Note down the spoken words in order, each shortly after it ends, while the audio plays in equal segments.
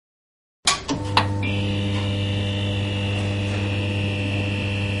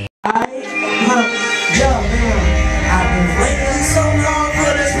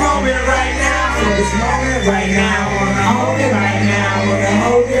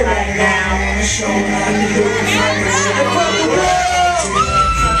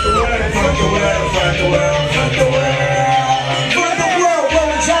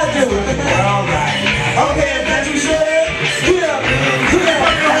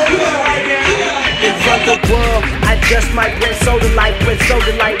The world, I just might win soda light, where's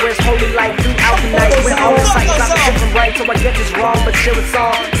holy light throughout the night, when all the sights got the different right, so I get this wrong, but still it's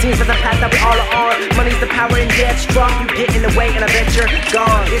all, seems like the path that we all are on, money's the power and yeah, it's strong, you get in the way and I bet you're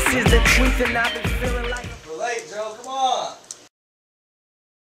gone, this is the truth and I've been feeling like we're late, Joe, come on!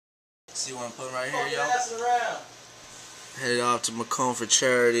 See what I'm putting right here, y'all? Headed off to Macomb for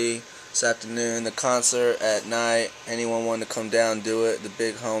charity this afternoon, the concert at night, anyone want to come down, do it, the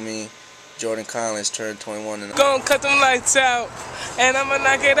big homie Jordan Collins turned 21 and gonna cut them lights out, and I'ma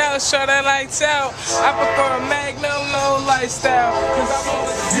knock it out, show that lights out. I prefer a Magnum, no lifestyle, cause I'm on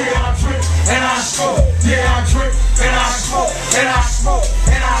the yeah, I drink and I smoke, yeah, I drink and I smoke, and I smoke,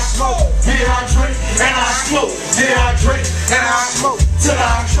 and I smoke, yeah, I drink and I smoke, yeah, I drink and I smoke, till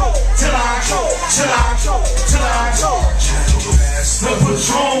I choke, till I choke, till I choke, till I choke. The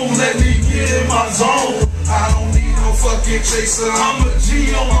Patron, let me get in my zone. I don't need no fucking chaser, I'm a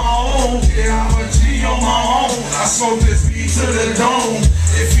G on my own. Yeah, I'm a G on my own. I smoke this beat to the dome.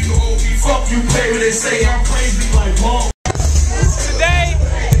 If you owe me, fuck you pay, but they say I'm crazy like Bone. Today,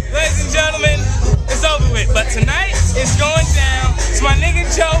 ladies and gentlemen, it's over with. But tonight, it's going down. It's my nigga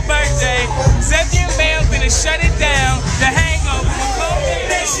Joe's birthday. Zeaphy and Bam finna shut it down. The Hangover.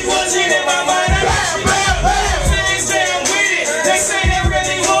 She wasn't in my mind. They say they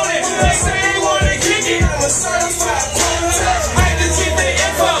really want it. They say they want to kick it. I'm a certified touch. I just get the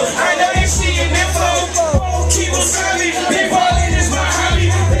info. I know they see an info. Won't keep us early. They ballin' is my hobby.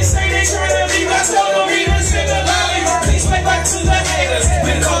 They say they tryna leave. I told them meet us in the lobby. Please play back to the haters.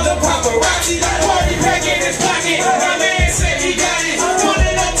 Been called the paparazzi. Party pack in his pocket. My man said he got it.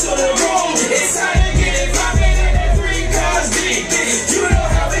 Pulling up to the room. It's time to get it poppin'. And that 3 cars deep. You know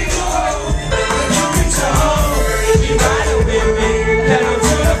how we go. You can tell. You riding with me. Pedal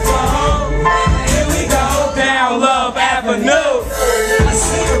to the floor. Here we go down Love Avenue. I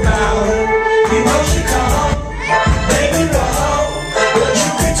sing about emotion come. Baby roll. But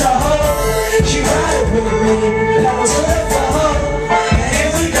you can tell. She riding with me. Pedal to the floor.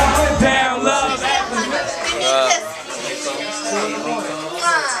 Here we go down Love Avenue.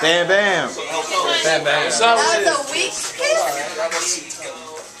 Bam Bam. Bam Bam. That was a week kiss?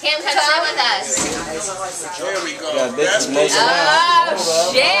 Cam, come sit with us. There we go. Yeah, this is Oh,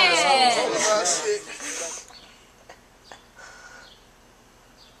 shit.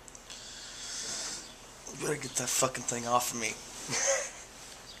 You better get that fucking thing off of me.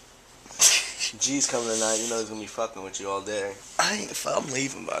 G's coming tonight, you know he's gonna be fucking with you all day. I'm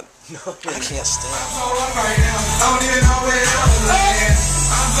leaving, but no, I can't stand. I'm so up right now, I don't even know where I'm land.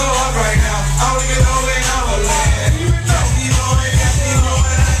 I'm so up right now, I don't even know where I'm land.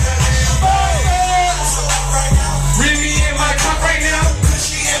 Bring me in my cup right now,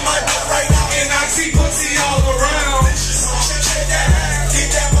 she in my cup right now, and I see pussy all around. Get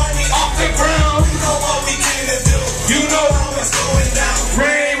that money off the ground. You know what we came to do. You know how it's going down.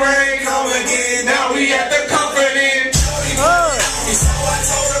 Rain, rain, come again. Now we at the comfort inn. So I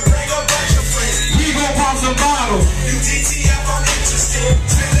told her bring a bunch of friends. We gon' pop some bottles. You DTF, I'm interested.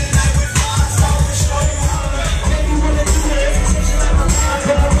 Spend the night with five. I will show you how to. If you wanna do it, I'm a man,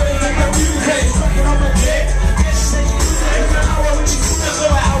 but I'm really like a music. Fucking on the dick.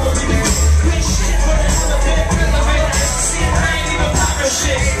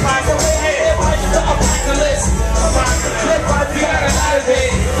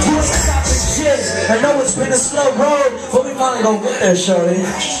 I know it's been a slow road, but we finally gonna get there, shorty.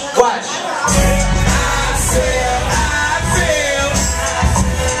 Watch.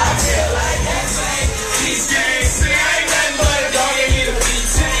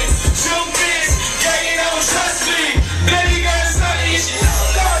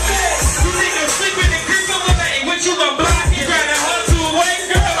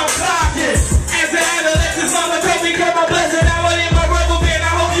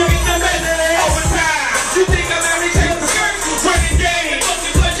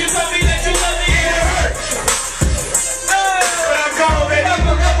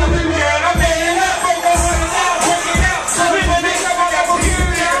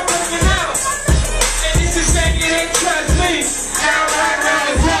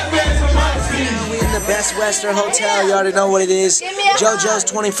 Best Western Hotel, you already know what it is. JoJo's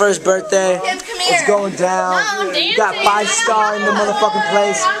 21st birthday. It's going down. You got 5-star in the motherfucking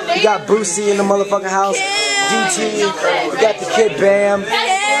place. You got Boosie in the motherfucking house. DT. You got the kid Bam.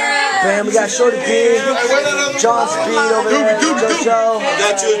 Bam. We got Shorty B. John Speed over there. JoJo.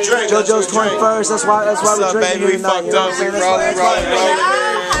 got you a drink. JoJo's 21st. That's why What's we're up, drinking baby? We here tonight. fucked up. We rolling.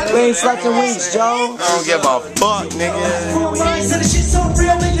 We ain't slept in weeks, Joe. I don't give a fuck, nigga. So the shit's so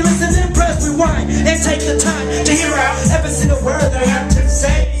real, make you listen and press rewind and take the time to hear out every single word that I have to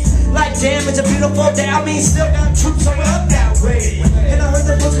say. Like damn, it's a beautiful day. I mean, still got troops on up that way. And I heard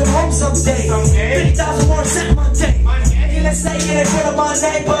the books come home someday. 50,000 more cent Monday. And let's say it ain't front of my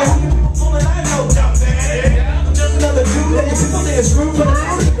name, but who you people fooling? I know dumb man. I'm just another dude that your people think is screwed, but it's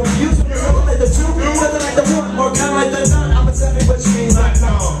only confused when you're like the two, something like the one, or kind of like the none. I'ma tell me what you mean like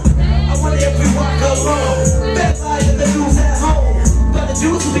no. I wonder if we walk alone. Bad lies and the news at home. But the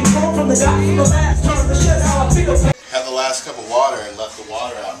dudes who be grown from the guy from the last turn to shit how I feel. Had the last cup of water and left the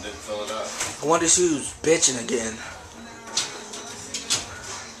water out and didn't fill it up. I wonder if she was bitching again.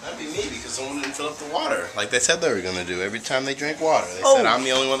 That'd be me because someone didn't fill up the water. Like they said they were going to do every time they drink water. They said I'm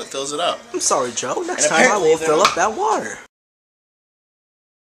the only one that fills it up. I'm sorry, Joe. Next time I will fill up that water.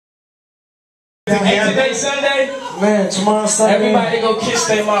 Ain't today Sunday? Man, tomorrow Sunday. Everybody go kiss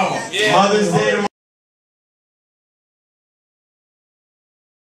their mama. Mother's Day tomorrow.